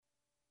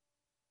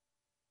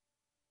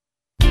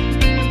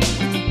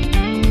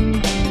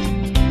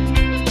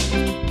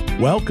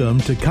Welcome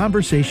to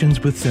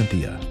Conversations with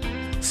Cynthia.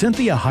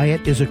 Cynthia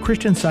Hiett is a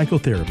Christian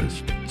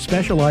psychotherapist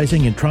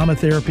specializing in trauma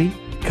therapy,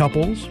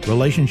 couples,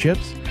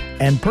 relationships,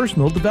 and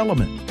personal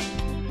development.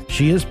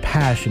 She is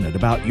passionate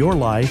about your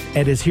life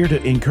and is here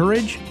to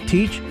encourage,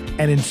 teach,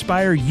 and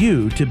inspire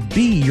you to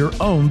be your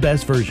own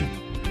best version.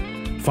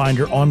 Find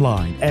her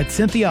online at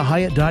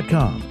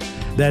CynthiaHiett.com.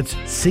 That's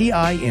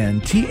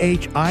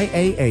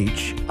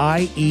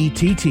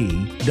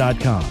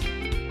CynthiaHiett.com.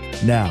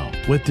 Now,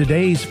 with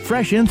today's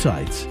fresh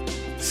insights,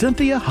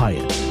 Cynthia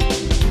Hiett.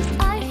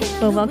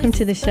 Well, welcome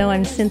to the show.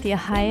 I'm Cynthia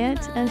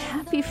Hiett, and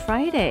happy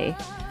Friday.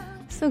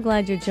 So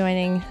glad you're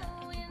joining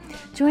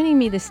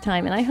me this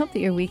time, and I hope that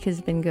your week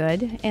has been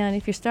good. And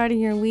if you're starting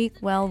your week,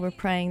 well, we're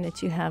praying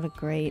that you have a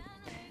great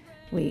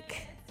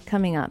week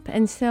coming up.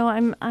 And so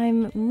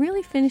I'm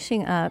really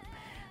finishing up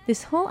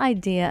this whole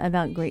idea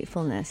about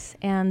gratefulness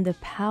and the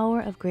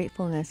power of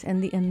gratefulness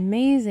and the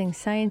amazing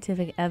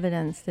scientific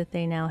evidence that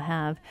they now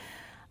have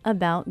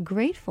about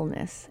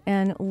gratefulness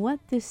and what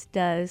this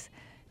does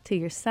to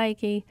your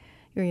psyche,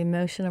 your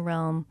emotional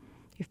realm,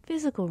 your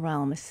physical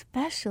realm,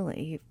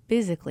 especially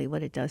physically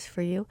what it does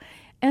for you,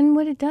 and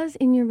what it does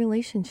in your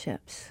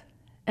relationships,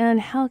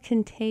 and how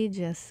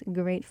contagious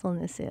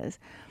gratefulness is.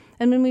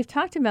 And when we've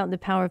talked about the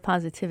power of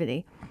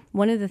positivity,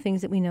 one of the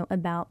things that we know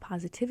about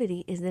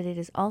positivity is that it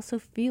is also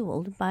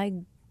fueled by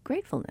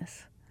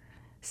gratefulness.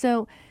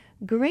 So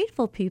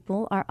grateful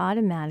people are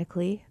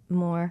automatically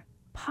more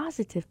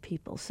positive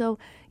people. So,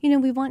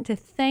 we want to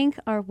thank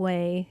our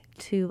way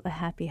to a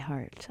happy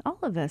heart. All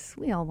of us,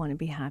 we all want to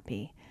be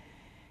happy.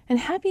 And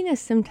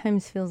happiness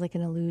sometimes feels like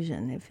an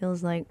illusion. It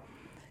feels like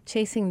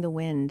chasing the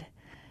wind.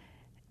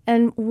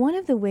 And one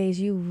of the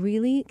ways you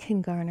really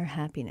can garner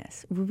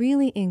happiness,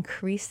 really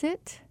increase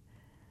it,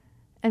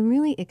 and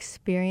really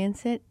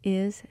experience it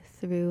is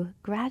through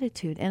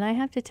gratitude. And I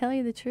have to tell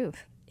you the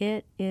truth.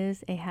 It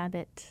is a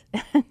habit.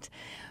 And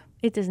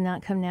it does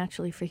not come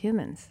naturally for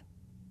humans.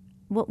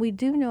 What we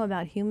do know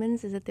about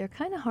humans is that they're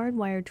kind of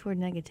hardwired toward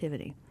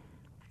negativity.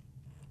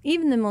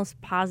 Even the most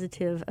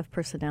positive of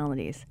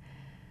personalities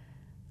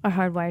are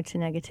hardwired to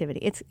negativity.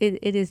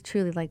 It is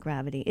truly like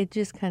gravity. It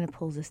just kind of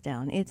pulls us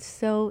down. It's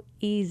so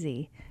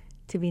easy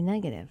to be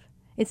negative.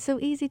 It's so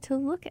easy to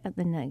look at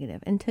the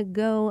negative and to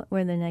go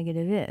where the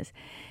negative is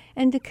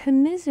and to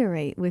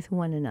commiserate with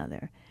one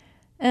another.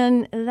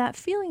 And that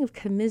feeling of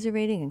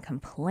commiserating and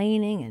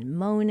complaining and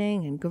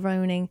moaning and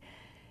groaning,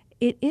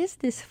 it is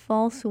this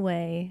false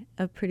way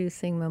of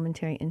producing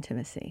momentary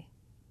intimacy.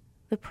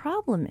 The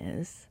problem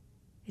is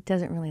it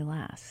doesn't really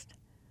last.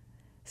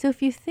 So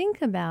if you think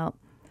about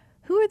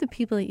who are the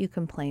people that you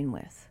complain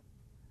with?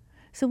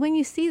 So when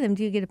you see them,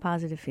 do you get a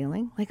positive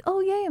feeling? Like,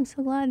 oh, yay, I'm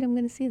so glad I'm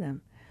going to see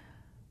them.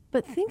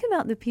 But think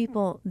about the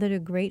people that are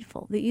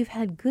grateful, that you've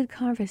had good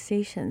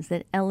conversations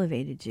that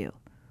elevated you,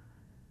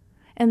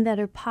 and that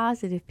are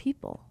positive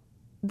people.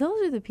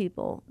 Those are the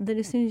people that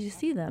as soon as you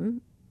see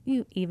them,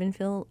 you even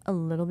feel a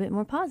little bit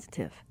more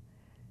positive.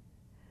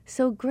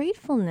 So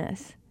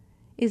gratefulness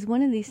is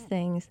one of these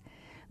things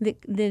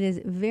that is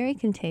very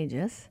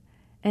contagious,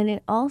 and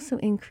it also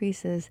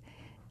increases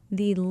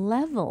the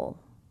level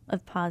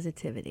of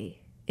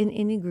positivity in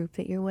any group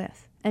that you're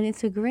with. And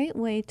it's a great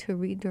way to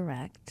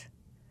redirect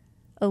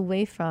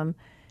away from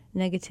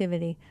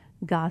negativity,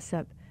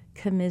 gossip,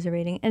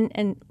 commiserating.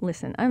 And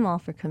listen, I'm all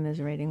for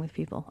commiserating with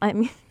people. I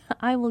mean,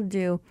 I will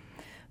do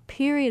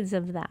periods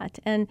of that.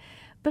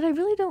 But I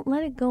really don't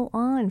let it go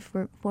on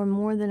for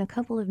more than a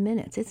couple of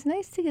minutes. It's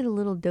nice to get a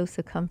little dose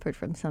of comfort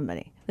from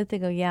somebody that they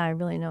go, yeah, I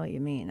really know what you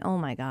mean. Oh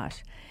my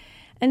gosh.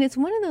 And it's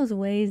one of those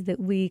ways that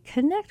we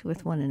connect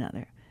with one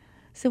another.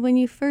 So when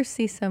you first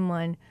see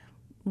someone,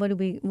 what do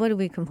we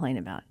complain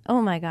about?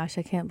 Oh my gosh,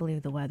 I can't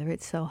believe the weather.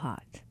 It's so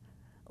hot.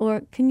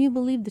 Or can you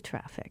believe the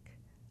traffic?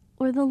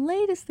 Or the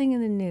latest thing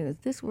in the news.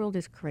 This world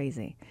is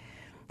crazy.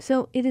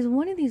 So it is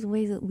one of these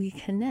ways that we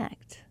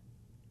connect.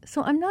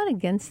 So I'm not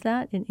against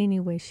that in any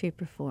way,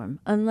 shape, or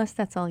form, unless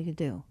that's all you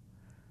do.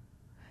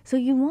 So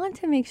you want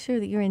to make sure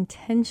that you're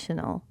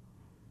intentional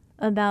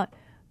about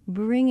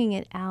bringing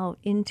it out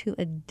into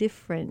a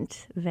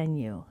different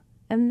venue,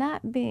 and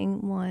that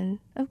being one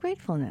of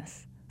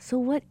gratefulness. So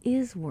what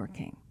is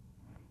working?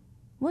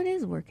 What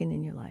is working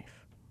in your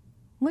life?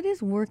 What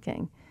is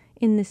working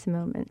in this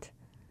moment?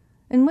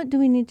 And what do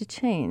we need to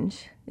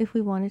change if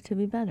we want it to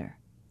be better?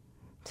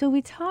 So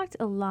we talked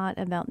a lot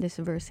about this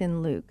verse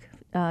in Luke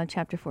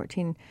chapter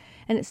 14,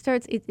 and it's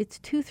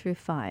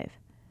 2-5.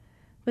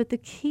 But the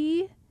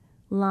key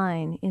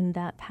line in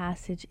that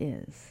passage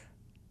is,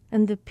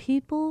 and the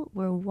people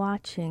were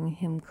watching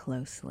him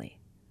closely.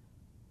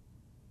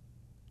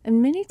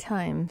 And many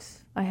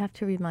times I have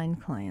to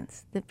remind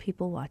clients that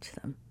people watch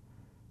them.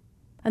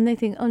 And they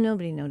think, oh,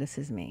 nobody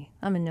notices me.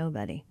 I'm a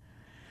nobody.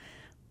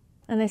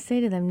 And I say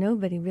to them,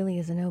 nobody really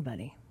is a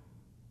nobody.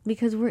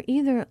 Because we're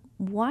either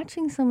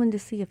watching someone to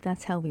see if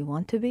that's how we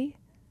want to be,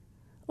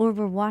 or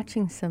we're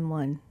watching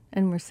someone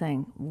and we're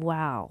saying,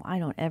 wow, I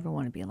don't ever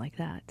want to be like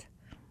that.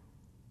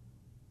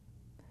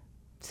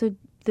 So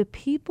the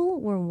people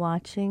were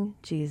watching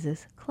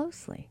Jesus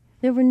closely.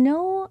 There were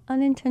no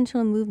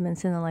unintentional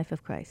movements in the life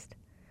of Christ.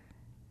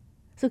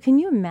 So can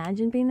you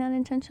imagine being that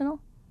intentional?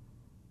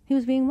 He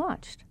was being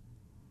watched.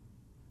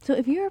 So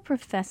if you're a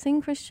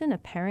professing Christian, a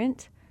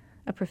parent,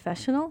 a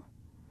professional,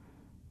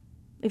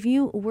 if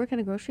you work at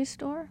a grocery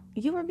store,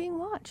 you are being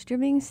watched. You're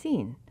being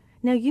seen.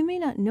 Now, you may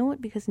not know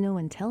it because no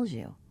one tells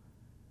you,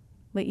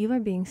 but you are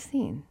being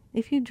seen.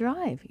 If you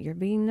drive, you're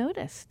being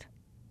noticed,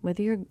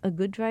 whether you're a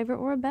good driver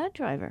or a bad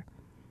driver.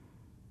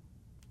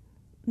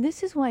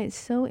 This is why it's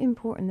so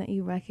important that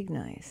you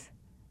recognize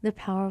the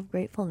power of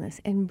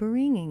gratefulness, and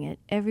bringing it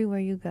everywhere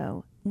you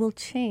go will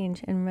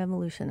change and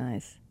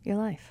revolutionize your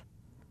life.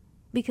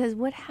 Because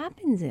what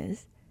happens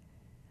is,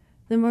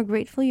 the more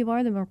grateful you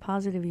are, the more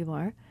positive you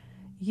are,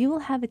 you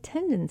will have a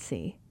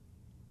tendency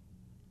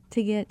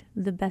to get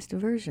the best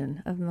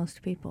version of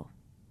most people.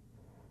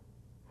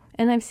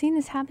 And I've seen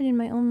this happen in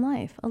my own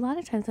life. A lot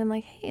of times I'm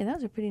like, hey, that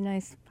was a pretty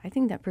nice, I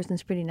think that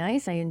person's pretty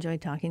nice. I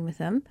enjoyed talking with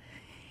them.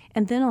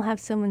 And then I'll have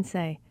someone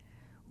say,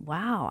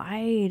 wow,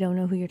 I don't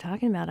know who you're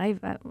talking about.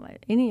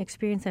 Any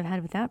experience I've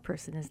had with that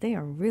person is they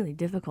are really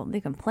difficult. They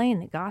complain,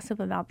 they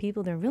gossip about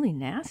people. They're really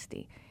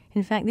nasty.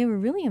 In fact, they were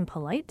really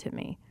impolite to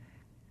me.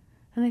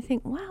 And I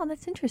think, wow,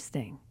 that's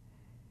interesting.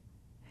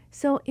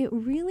 So it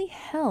really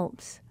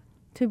helps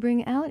to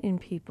bring out in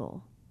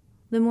people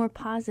the more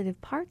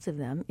positive parts of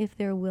them if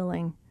they're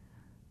willing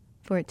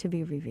for it to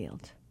be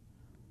revealed.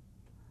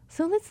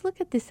 So let's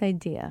look at this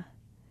idea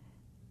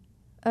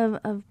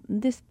of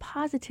this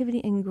positivity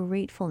and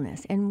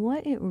gratefulness and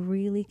what it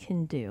really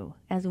can do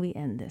as we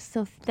end this.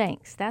 So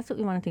thanks. That's what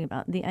we want to think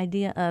about, the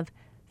idea of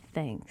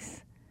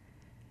thanks.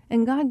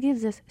 And God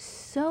gives us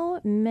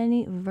so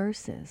many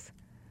verses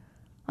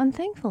on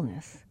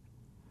thankfulness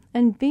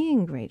and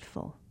being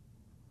grateful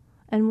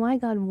and why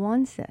God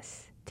wants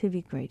us to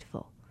be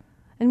grateful.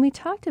 And we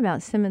talked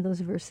about some of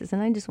those verses,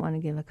 and I just want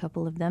to give a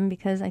couple of them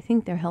because I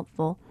think they're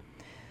helpful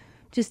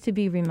just to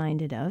be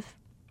reminded of.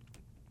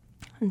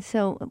 And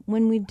so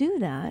when we do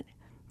that,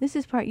 this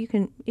is part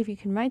if you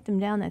can write them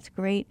down, that's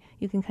great.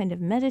 You can kind of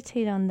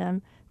meditate on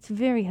them. It's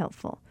very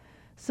helpful.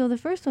 So the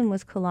first one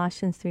was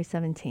Colossians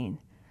 3:17.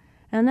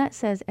 And that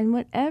says, and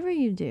whatever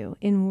you do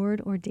in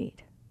word or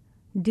deed,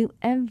 do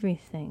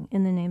everything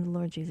in the name of the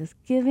Lord Jesus,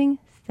 giving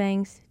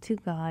thanks to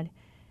God,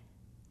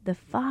 the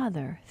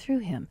Father, through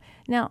him.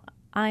 Now,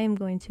 I am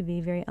going to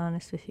be very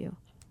honest with you.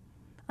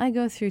 I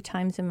go through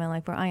times in my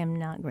life where I am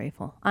not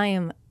grateful. I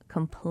am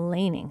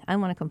complaining. I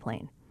want to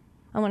complain.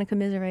 I want to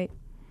commiserate.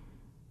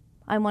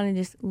 I want to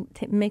just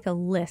make a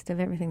list of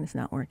everything that's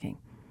not working.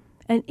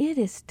 And it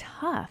is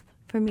tough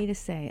for me to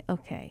say,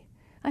 okay,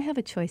 I have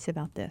a choice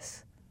about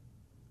this.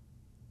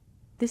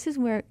 This is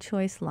where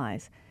choice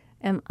lies.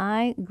 Am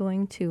I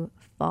going to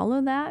follow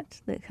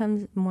that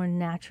comes more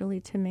naturally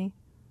to me?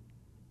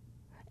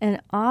 And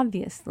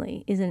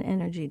obviously is an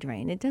energy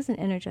drain. It doesn't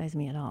energize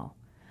me at all.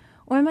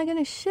 Or am I going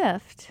to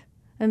shift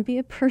and be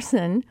a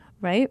person,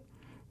 right,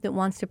 that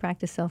wants to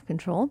practice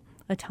self-control,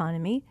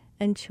 autonomy,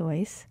 and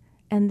choice,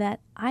 and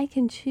that I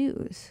can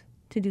choose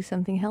to do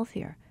something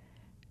healthier?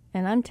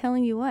 And I'm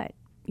telling you what,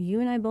 you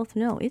and I both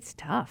know it's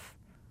tough.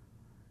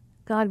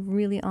 God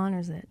really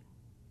honors it.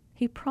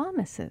 He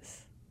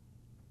promises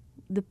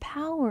the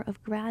power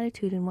of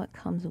gratitude and what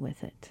comes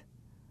with it.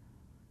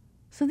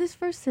 So this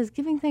verse says,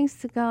 giving thanks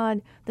to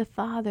God the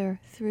Father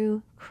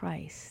through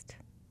Christ.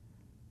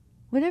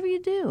 Whatever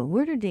you do,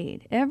 word or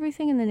deed,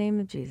 everything in the name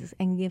of Jesus,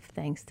 and give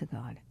thanks to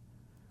God.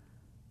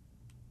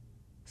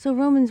 So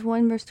Romans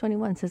 1 verse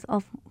 21 says,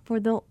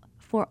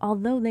 for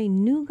although they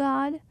knew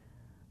God,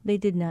 they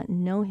did not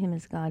know him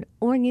as God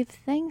or give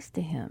thanks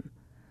to him.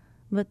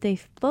 But their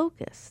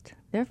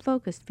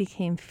focus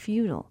became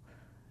futile.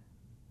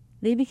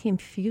 They became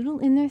futile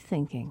in their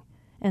thinking,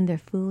 and their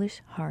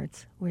foolish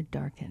hearts were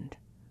darkened.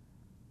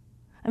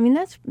 I mean,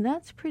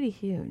 that's pretty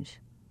huge.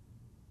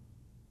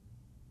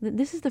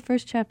 This is the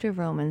first chapter of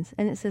Romans,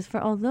 and it says,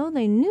 for although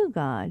they knew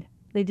God,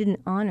 they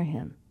didn't honor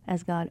him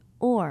as God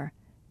or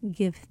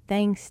give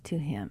thanks to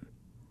him.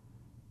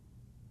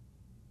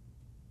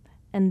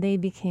 And they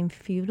became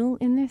futile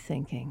in their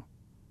thinking,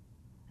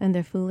 and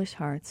their foolish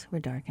hearts were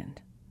darkened.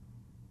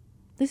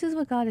 This is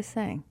what God is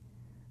saying.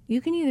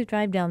 You can either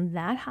drive down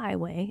that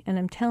highway, and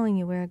I'm telling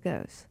you where it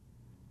goes.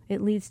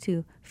 It leads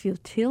to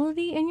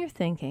futility in your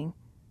thinking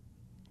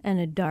and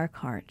a dark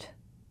heart.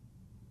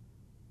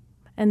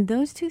 And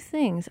those two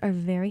things are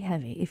very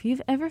heavy. If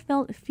you've ever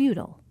felt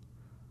futile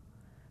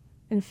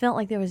and felt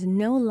like there was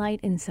no light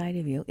inside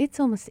of you, it's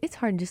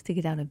hard just to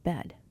get out of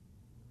bed.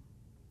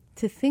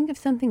 To think of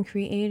something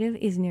creative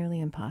is nearly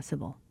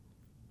impossible.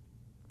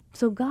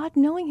 So God,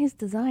 knowing his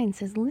design,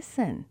 says,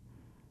 listen,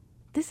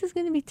 this is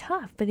going to be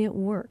tough, but it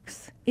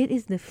works. It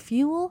is the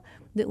fuel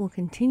that will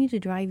continue to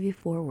drive you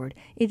forward.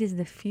 It is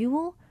the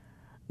fuel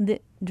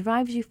that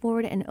drives you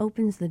forward and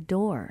opens the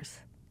doors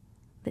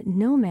that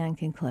no man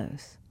can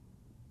close.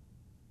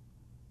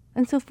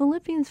 And so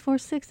Philippians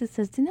 4:6, it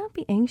says, do not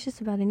be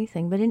anxious about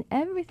anything, but in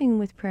everything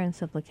with prayer and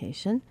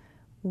supplication,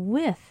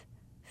 with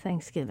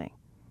thanksgiving,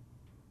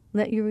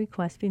 let your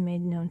requests be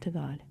made known to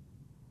God.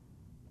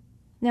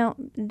 Now,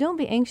 don't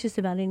be anxious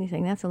about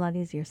anything. That's a lot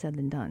easier said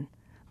than done.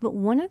 But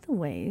one of the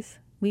ways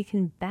we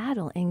can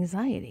battle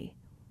anxiety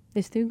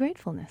is through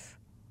gratefulness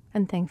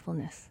and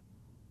thankfulness.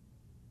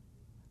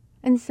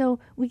 And so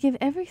we give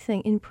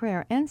everything in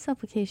prayer and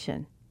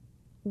supplication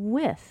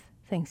with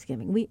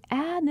thanksgiving. We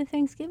add the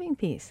thanksgiving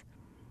piece.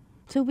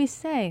 So we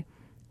say,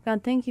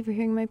 God, thank you for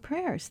hearing my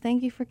prayers.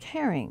 Thank you for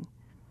caring.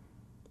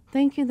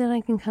 Thank you that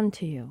I can come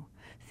to you.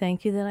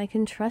 Thank you that I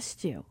can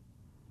trust you.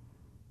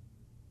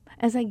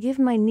 As I give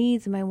my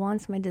needs, my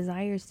wants, my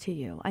desires to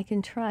you, I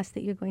can trust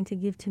that you're going to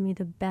give to me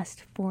the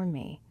best for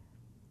me.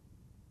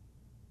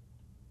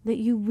 That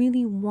you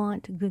really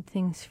want good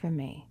things for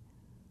me.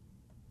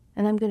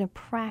 And I'm going to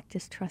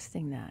practice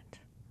trusting that.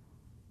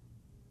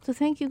 So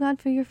thank you, God,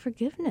 for your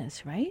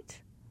forgiveness, right?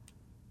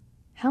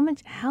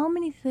 How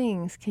many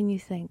things can you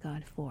thank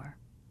God for?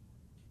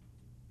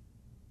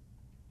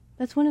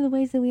 That's one of the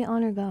ways that we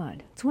honor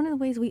God. It's one of the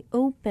ways we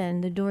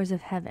open the doors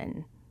of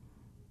heaven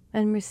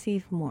and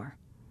receive more.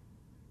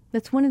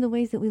 That's one of the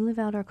ways that we live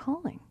out our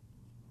calling.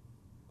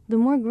 The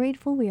more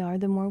grateful we are,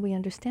 the more we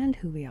understand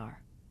who we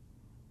are.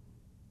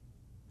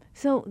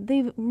 So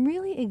they've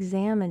really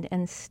examined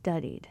and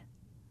studied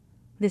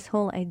this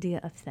whole idea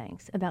of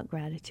thanks, about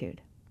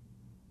gratitude.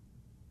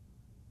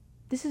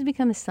 This has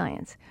become a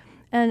science.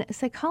 And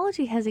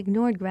psychology has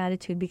ignored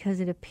gratitude because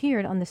it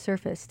appeared on the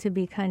surface to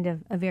be kind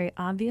of a very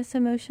obvious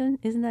emotion.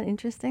 Isn't that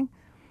interesting?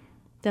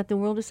 That the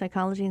world of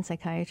psychology and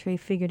psychiatry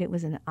figured it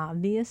was an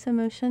obvious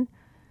emotion.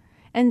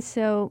 And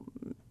so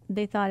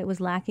they thought it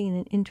was lacking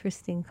in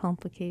interesting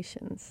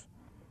complications.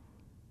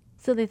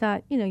 So they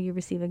thought, you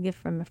receive a gift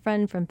from a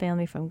friend, from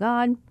family, from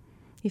God.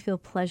 You feel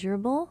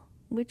pleasurable,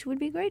 which would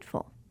be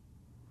grateful.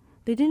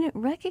 They didn't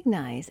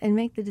recognize and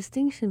make the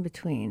distinction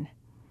between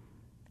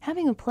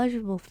having a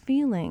pleasurable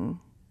feeling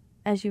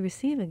as you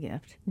receive a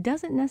gift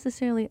doesn't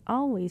necessarily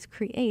always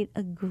create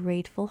a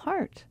grateful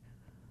heart.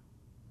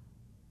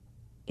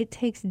 It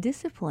takes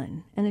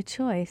discipline and a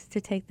choice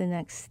to take the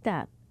next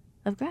step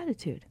of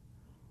gratitude,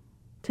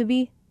 to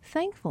be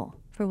thankful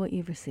for what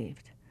you've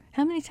received.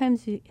 How many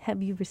times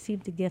have you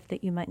received a gift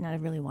that you might not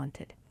have really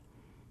wanted?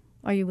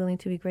 Are you willing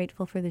to be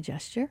grateful for the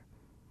gesture,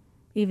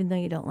 even though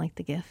you don't like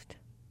the gift?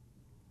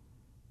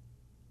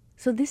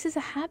 So this is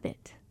a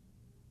habit.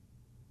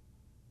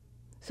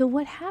 So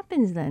what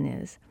happens then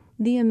is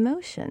the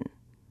emotion,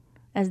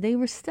 as they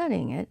were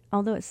studying it,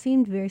 although it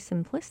seemed very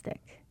simplistic,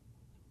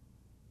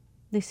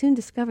 they soon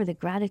discovered that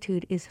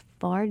gratitude is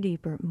far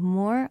deeper,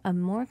 a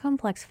more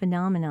complex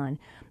phenomenon,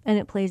 and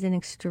it plays an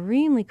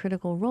extremely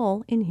critical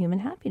role in human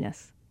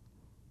happiness.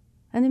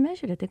 And they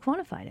measured it, they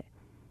quantified it.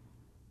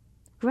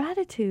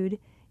 Gratitude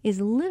is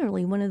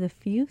literally one of the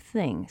few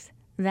things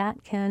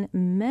that can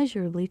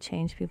measurably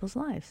change people's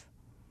lives.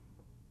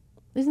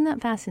 Isn't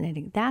that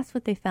fascinating? That's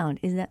what they found,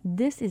 is that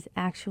this is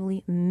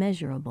actually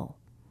measurable.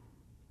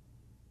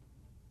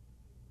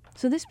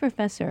 So this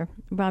professor,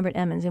 Robert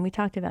Emmons, and we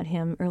talked about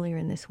him earlier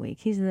in this week,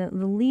 he's the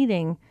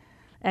leading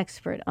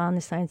expert on the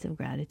science of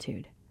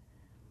gratitude.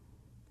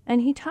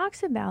 And he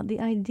talks about the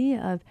idea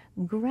of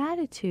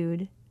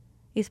gratitude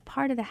is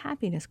part of the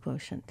happiness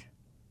quotient.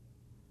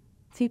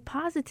 See,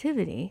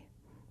 positivity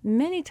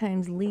many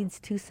times leads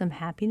to some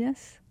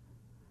happiness,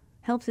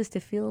 helps us to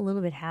feel a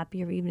little bit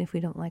happier even if we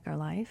don't like our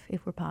life,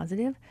 if we're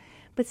positive.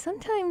 But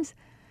sometimes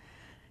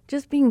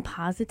just being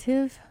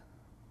positive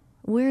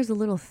wears a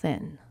little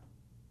thin.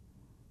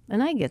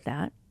 And I get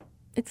that.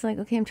 It's like,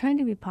 okay, I'm trying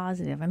to be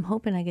positive. I'm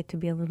hoping I get to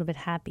be a little bit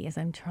happy as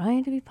I'm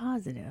trying to be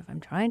positive. I'm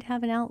trying to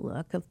have an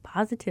outlook of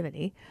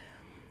positivity.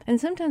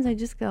 And sometimes I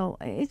just go,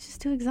 it's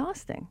just too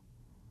exhausting.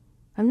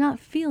 I'm not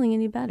feeling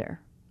any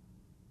better.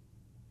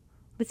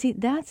 But see,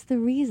 that's the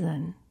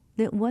reason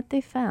that what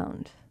they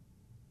found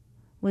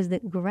was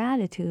that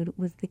gratitude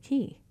was the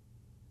key.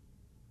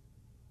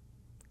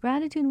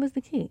 Gratitude was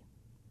the key.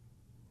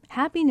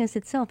 Happiness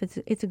itself,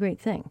 it's a great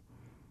thing.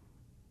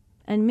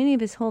 And many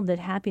of us hold that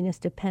happiness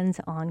depends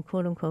on,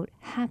 quote unquote,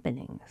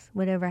 happenings.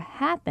 Whatever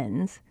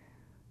happens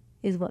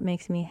is what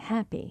makes me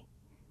happy.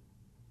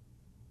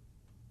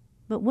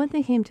 But what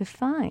they came to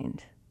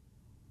find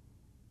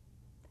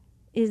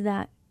is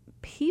that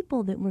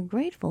people that were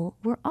grateful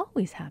were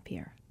always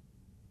happier.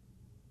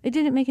 It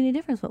didn't make any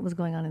difference what was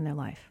going on in their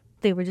life.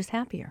 They were just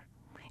happier.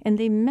 And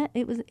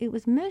it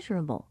was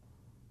measurable.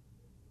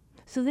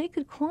 So they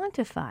could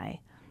quantify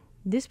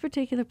this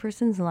particular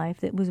person's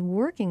life that was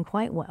working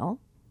quite well,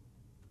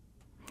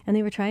 and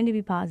they were trying to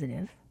be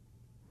positive,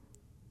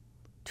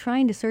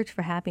 trying to search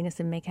for happiness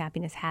and make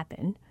happiness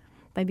happen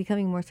by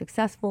becoming more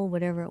successful,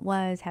 whatever it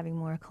was, having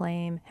more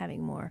acclaim,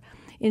 having more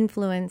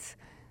influence,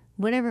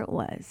 whatever it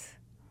was.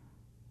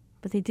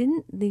 But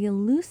the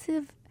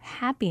elusive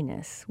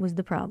happiness was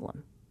the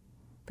problem.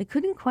 They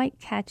couldn't quite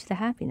catch the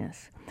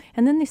happiness.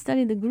 And then they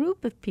studied a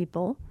group of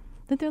people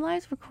that their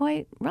lives were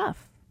quite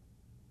rough,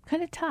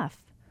 kind of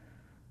tough.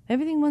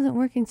 Everything wasn't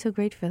working so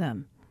great for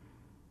them.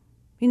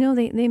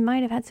 They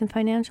might have had some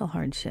financial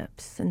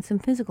hardships and some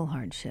physical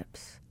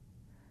hardships.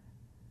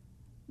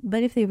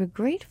 But if they were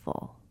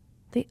grateful,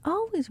 they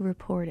always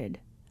reported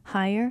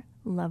higher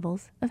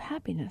levels of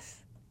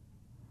happiness.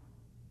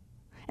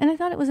 And I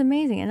thought it was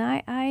amazing. And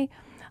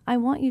I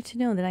want you to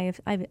know that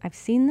I've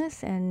seen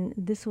this, and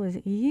this was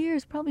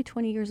years, probably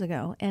 20 years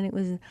ago, and it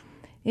was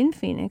in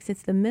Phoenix.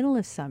 It's the middle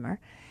of summer,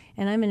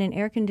 and I'm in an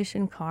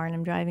air-conditioned car, and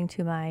I'm driving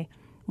to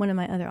one of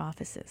my other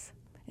offices.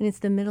 And it's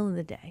the middle of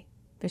the day.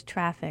 There's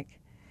traffic,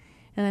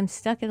 and I'm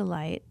stuck at a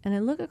light, and I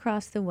look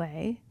across the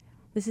way.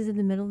 This is in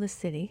the middle of the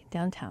city,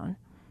 downtown,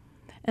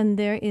 and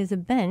there is a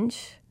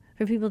bench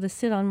for people to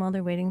sit on while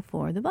they're waiting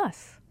for the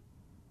bus.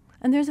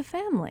 And there's a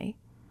family,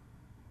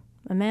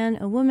 a man,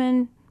 a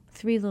woman,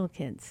 3 little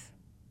kids.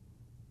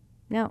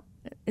 Now,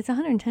 it's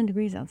 110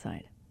 degrees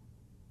outside,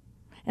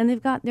 and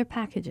they've got their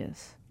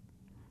packages,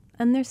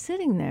 and they're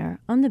sitting there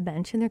on the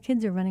bench, and their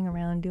kids are running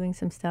around doing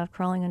some stuff,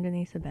 crawling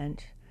underneath the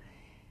bench.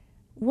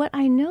 What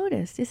I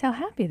noticed is how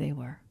happy they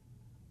were.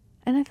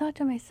 And I thought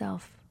to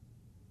myself,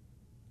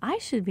 I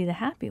should be the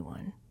happy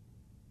one.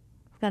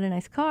 I've got a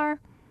nice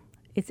car.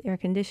 It's air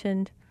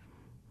conditioned.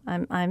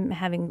 I'm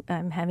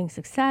having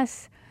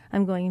success.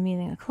 I'm going and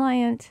meeting a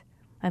client.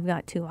 I've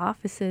got 2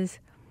 offices.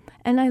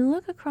 And I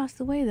look across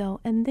the way,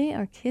 though, and they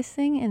are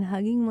kissing and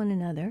hugging one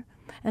another,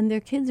 and their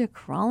kids are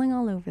crawling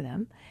all over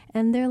them,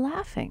 and they're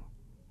laughing.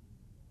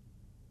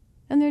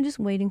 And they're just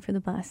waiting for the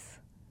bus.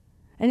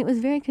 And it was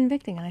very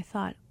convicting, and I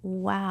thought,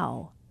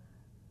 wow,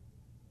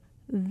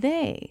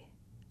 they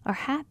are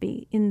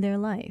happy in their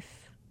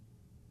life.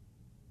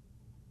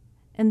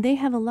 And they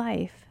have a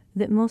life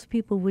that most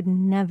people would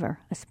never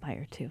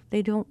aspire to.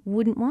 They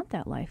wouldn't want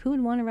that life. Who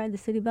would want to ride the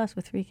city bus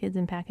with 3 kids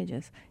and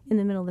packages in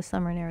the middle of the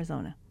summer in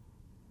Arizona?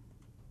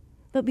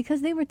 But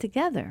because they were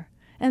together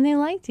and they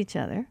liked each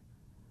other,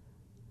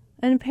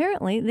 and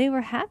apparently they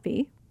were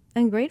happy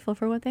and grateful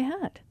for what they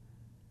had.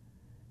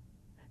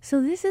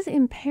 So this is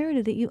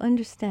imperative that you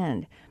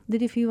understand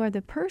that if you are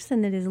the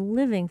person that is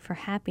living for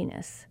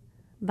happiness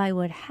by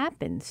what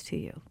happens to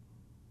you,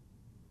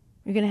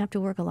 you're going to have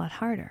to work a lot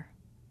harder.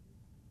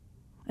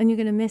 And you're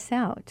going to miss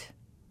out,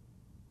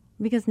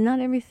 because not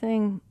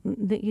everything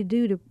that you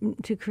do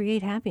to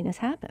create happiness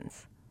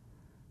happens.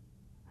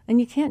 And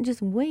you can't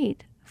just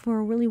wait for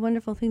a really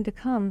wonderful thing to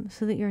come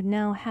so that you're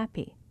now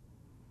happy.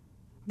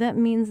 That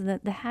means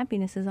that the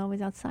happiness is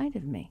always outside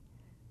of me,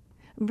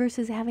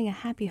 versus having a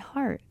happy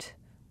heart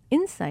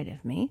inside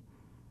of me.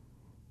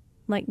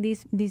 Like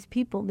these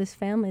people, this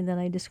family that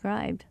I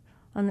described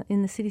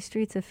in the city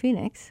streets of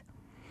Phoenix,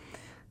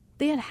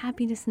 they had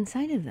happiness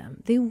inside of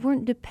them. They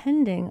weren't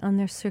depending on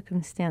their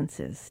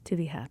circumstances to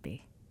be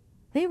happy.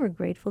 They were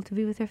grateful to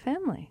be with their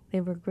family.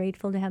 They were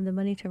grateful to have the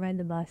money to ride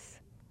the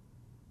bus.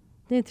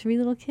 They had 3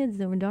 little kids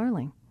that were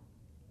darling.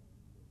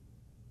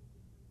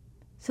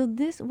 So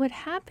what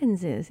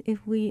happens is,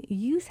 if we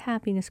use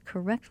happiness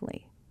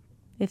correctly,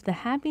 if the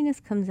happiness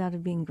comes out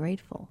of being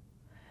grateful,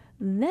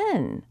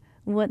 then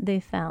what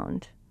they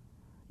found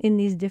in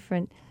these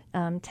different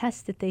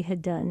tests that they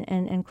had done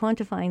and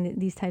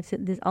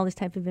quantifying all this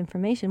type of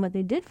information, what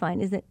they did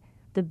find is that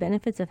the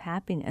benefits of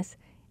happiness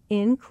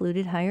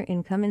included higher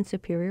income and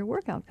superior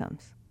work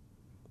outcomes.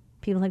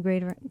 People had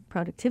greater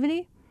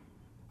productivity,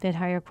 they had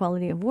higher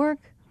quality of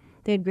work,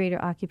 they had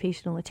greater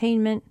occupational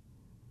attainment,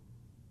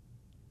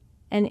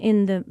 and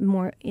in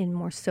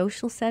more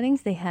social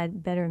settings, they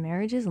had better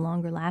marriages,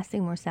 longer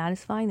lasting, more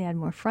satisfying, they had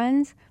more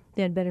friends,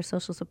 they had better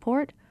social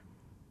support,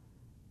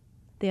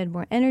 they had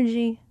more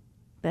energy,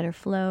 better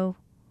flow,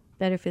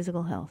 better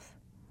physical health.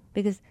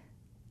 Because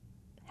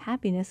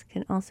happiness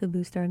can also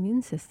boost our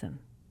immune system,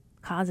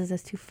 causes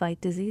us to fight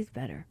disease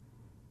better.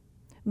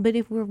 But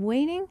if we're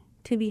waiting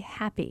to be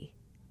happy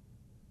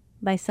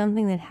by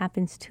something that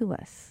happens to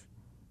us,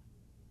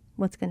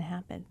 what's going to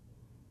happen?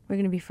 We're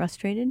going to be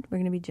frustrated, we're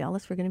going to be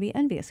jealous, we're going to be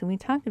envious. And we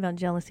talked about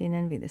jealousy and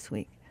envy this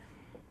week.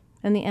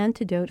 And the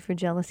antidote for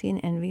jealousy and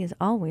envy is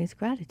always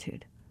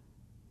gratitude.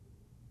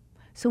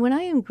 So when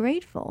I am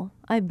grateful,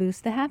 I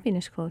boost the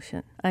happiness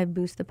quotient. I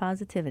boost the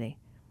positivity.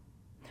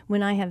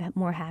 When I have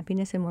more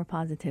happiness and more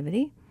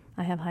positivity,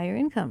 I have higher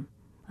income.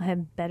 I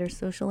have better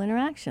social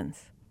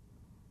interactions.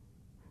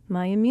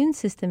 My immune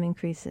system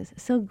increases.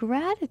 So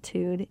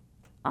gratitude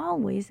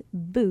always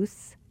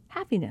boosts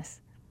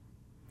happiness.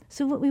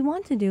 So what we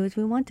want to do is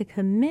we want to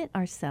commit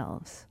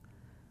ourselves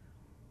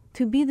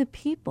to be the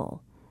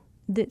people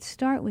that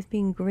start with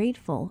being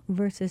grateful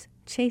versus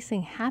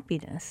chasing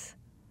happiness,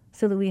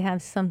 so that we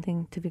have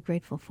something to be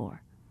grateful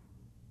for.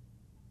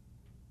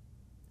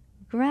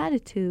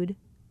 Gratitude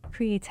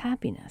creates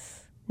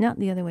happiness, not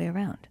the other way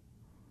around.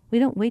 We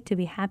don't wait to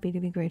be happy to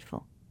be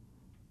grateful.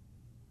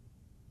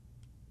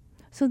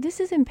 So this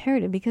is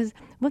imperative, because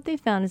what they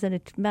found is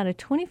that about a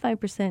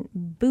 25%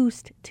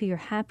 boost to your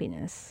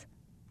happiness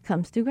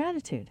comes through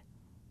gratitude.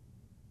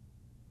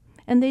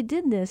 And they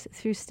did this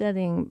through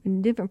studying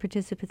different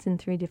participants in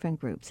 3 different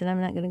groups. And I'm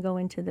not going to go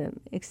into the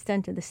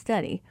extent of the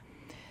study,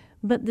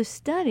 but the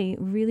study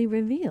really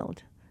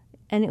revealed,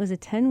 and it was a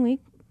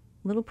 10-week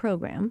little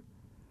program,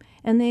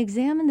 and they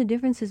examined the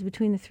differences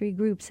between the 3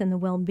 groups and the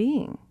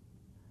well-being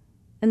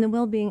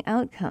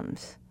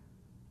outcomes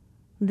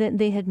that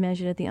they had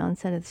measured at the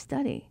onset of the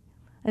study.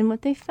 And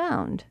what they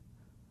found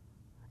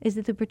is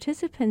that the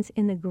participants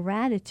in the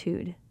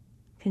gratitude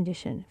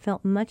condition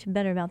felt much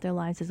better about their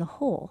lives as a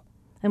whole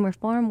and were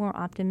far more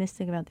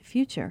optimistic about the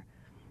future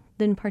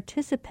than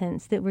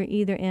participants that were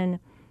either in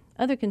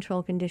other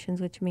control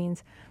conditions, which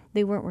means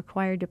they weren't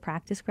required to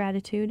practice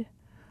gratitude,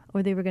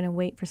 or they were going to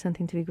wait for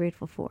something to be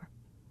grateful for.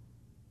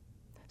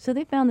 So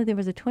they found that there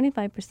was a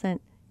 25%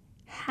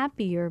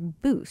 happier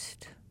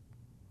boost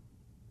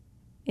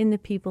in the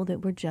people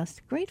that were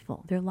just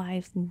grateful. Their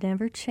lives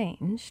never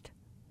changed,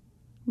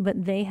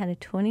 but they had a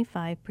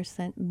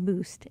 25%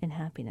 boost in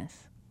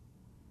happiness.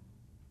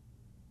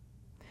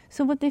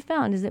 So what they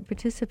found is that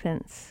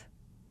participants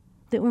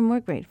that were more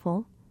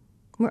grateful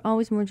were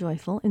always more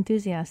joyful,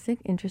 enthusiastic,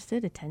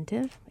 interested,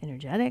 attentive,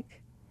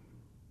 energetic,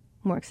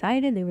 more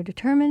excited, they were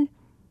determined,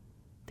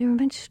 they were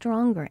much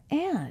stronger,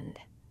 and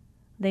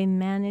they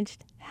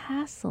managed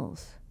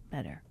hassles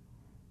better.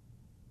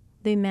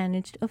 They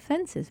managed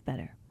offenses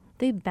better.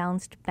 They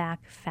bounced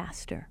back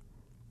faster.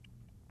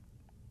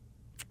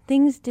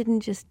 Things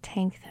didn't just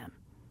tank them.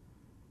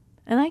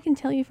 And I can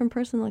tell you from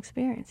personal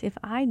experience, if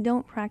I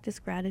don't practice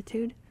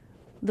gratitude,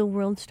 the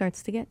world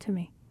starts to get to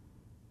me.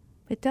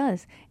 It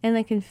does. And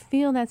I can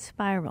feel that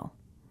spiral.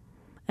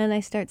 And I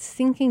start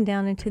sinking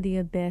down into the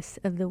abyss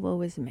of the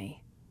woe is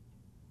me.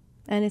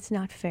 And it's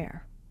not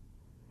fair.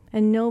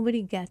 And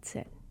nobody gets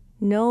it.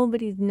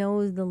 Nobody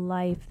knows the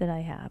life that I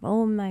have.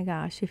 Oh my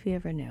gosh, if you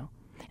ever knew.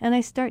 And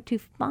I start to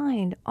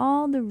find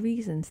all the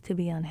reasons to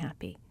be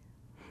unhappy.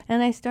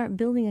 And I start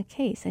building a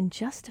case and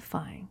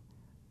justifying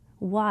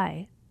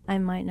why I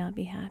might not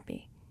be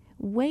happy.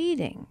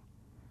 Waiting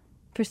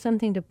for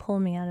something to pull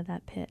me out of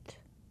that pit.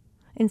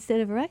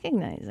 Instead of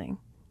recognizing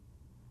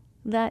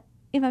that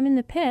if I'm in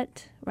the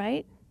pit,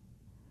 right?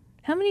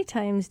 How many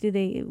times do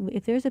they,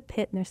 if there's a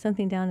pit and there's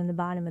something down in the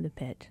bottom of the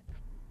pit,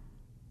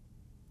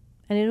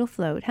 and it'll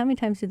float, how many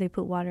times do they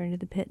put water into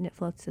the pit and it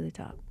floats to the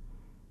top?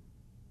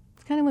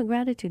 It's kind of what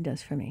gratitude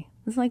does for me.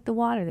 It's like the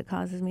water that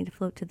causes me to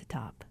float to the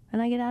top,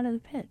 and I get out of the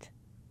pit.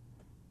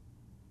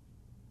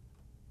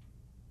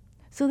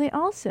 So they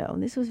also,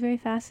 this was very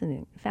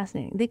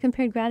fascinating, they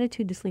compared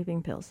gratitude to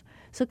sleeping pills.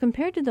 So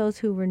compared to those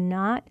who were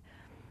not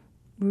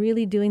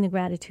really doing the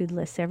gratitude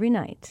lists every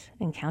night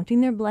and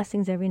counting their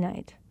blessings every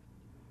night,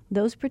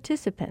 those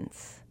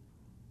participants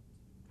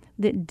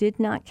that did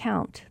not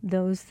count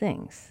those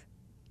things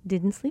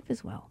didn't sleep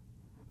as well.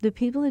 The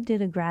people that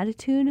did a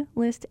gratitude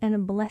list and a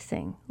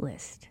blessing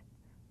list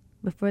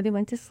before they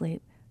went to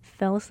sleep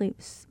fell asleep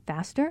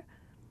faster,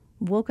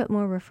 woke up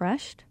more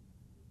refreshed,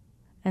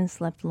 and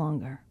slept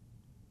longer.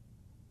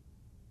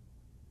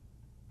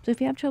 So if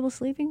you have trouble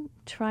sleeping,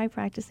 try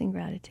practicing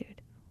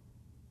gratitude.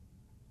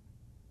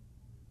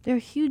 There are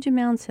huge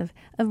amounts of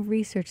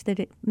research that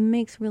it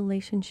makes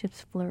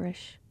relationships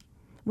flourish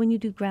when you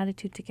do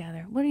gratitude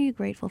together. What are you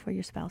grateful for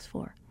your spouse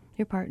for?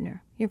 Your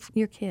partner,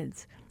 your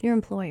kids, your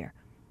employer,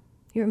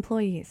 your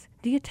employees?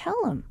 Do you tell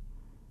them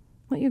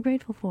what you're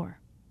grateful for?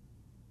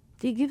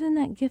 Do you give them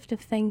that gift of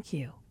thank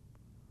you?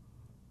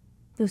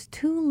 Those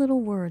two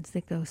little words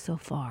that go so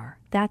far.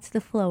 That's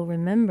the flow.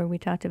 Remember, we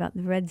talked about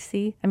the Dead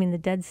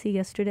Sea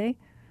yesterday,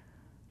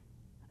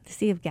 the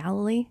Sea of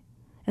Galilee,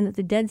 and that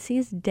the Dead Sea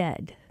is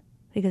dead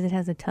because it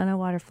has a ton of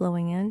water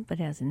flowing in, but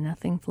it has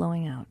nothing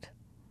flowing out.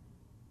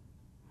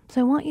 So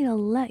I want you to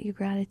let your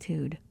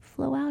gratitude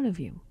flow out of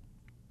you.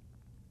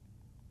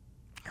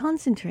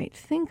 Concentrate,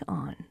 think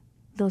on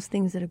those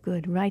things that are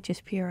good, righteous,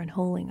 pure, and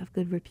holy, of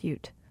good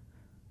repute.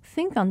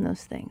 Think on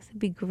those things.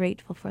 Be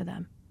grateful for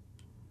them.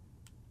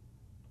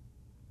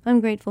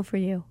 I'm grateful for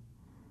you.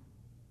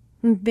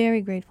 I'm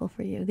very grateful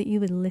for you, that you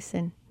would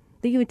listen,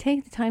 that you would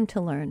take the time to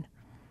learn,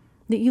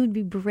 that you would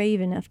be brave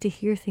enough to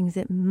hear things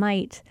that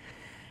might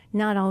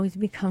not always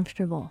be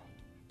comfortable.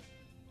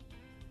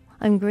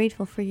 I'm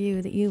grateful for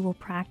you, that you will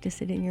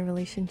practice it in your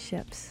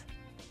relationships.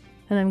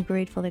 And I'm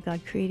grateful that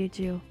God created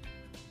you.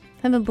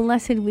 Have a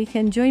blessed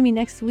weekend. Join me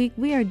next week.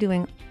 We are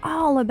doing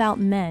all about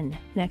men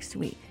next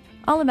week.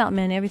 All about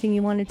men, everything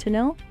you wanted to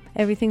know,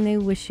 everything they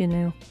wish you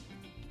knew.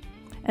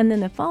 And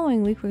then the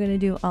following week, we're going to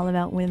do all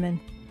about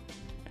women.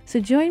 So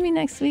join me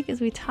next week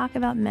as we talk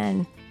about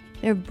men.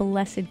 They're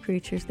blessed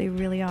creatures. They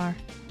really are.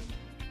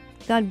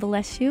 God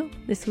bless you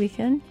this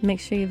weekend. Make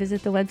sure you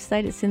visit the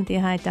website at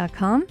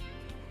CynthiaHyatt.com.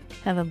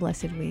 Have a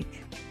blessed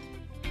week.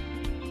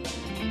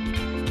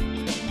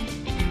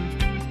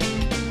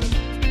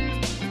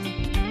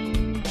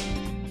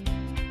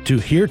 To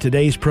hear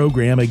today's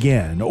program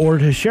again or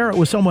to share it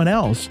with someone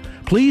else,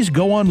 please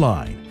go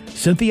online,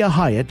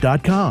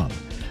 CynthiaHyatt.com.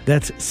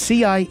 That's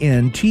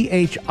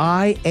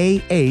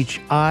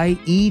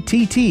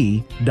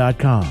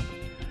CynthiaHiett.com.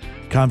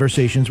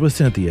 Conversations with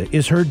Cynthia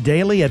is heard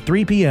daily at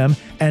 3 p.m.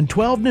 and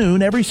 12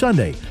 noon every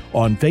Sunday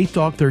on Faith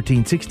Talk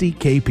 1360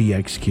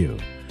 KPXQ.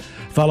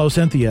 Follow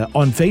Cynthia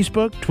on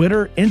Facebook,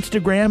 Twitter,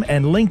 Instagram,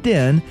 and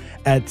LinkedIn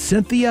at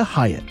Cynthia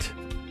Hyatt.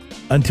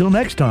 Until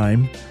next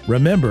time,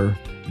 remember,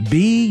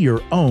 be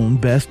your own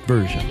best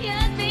version.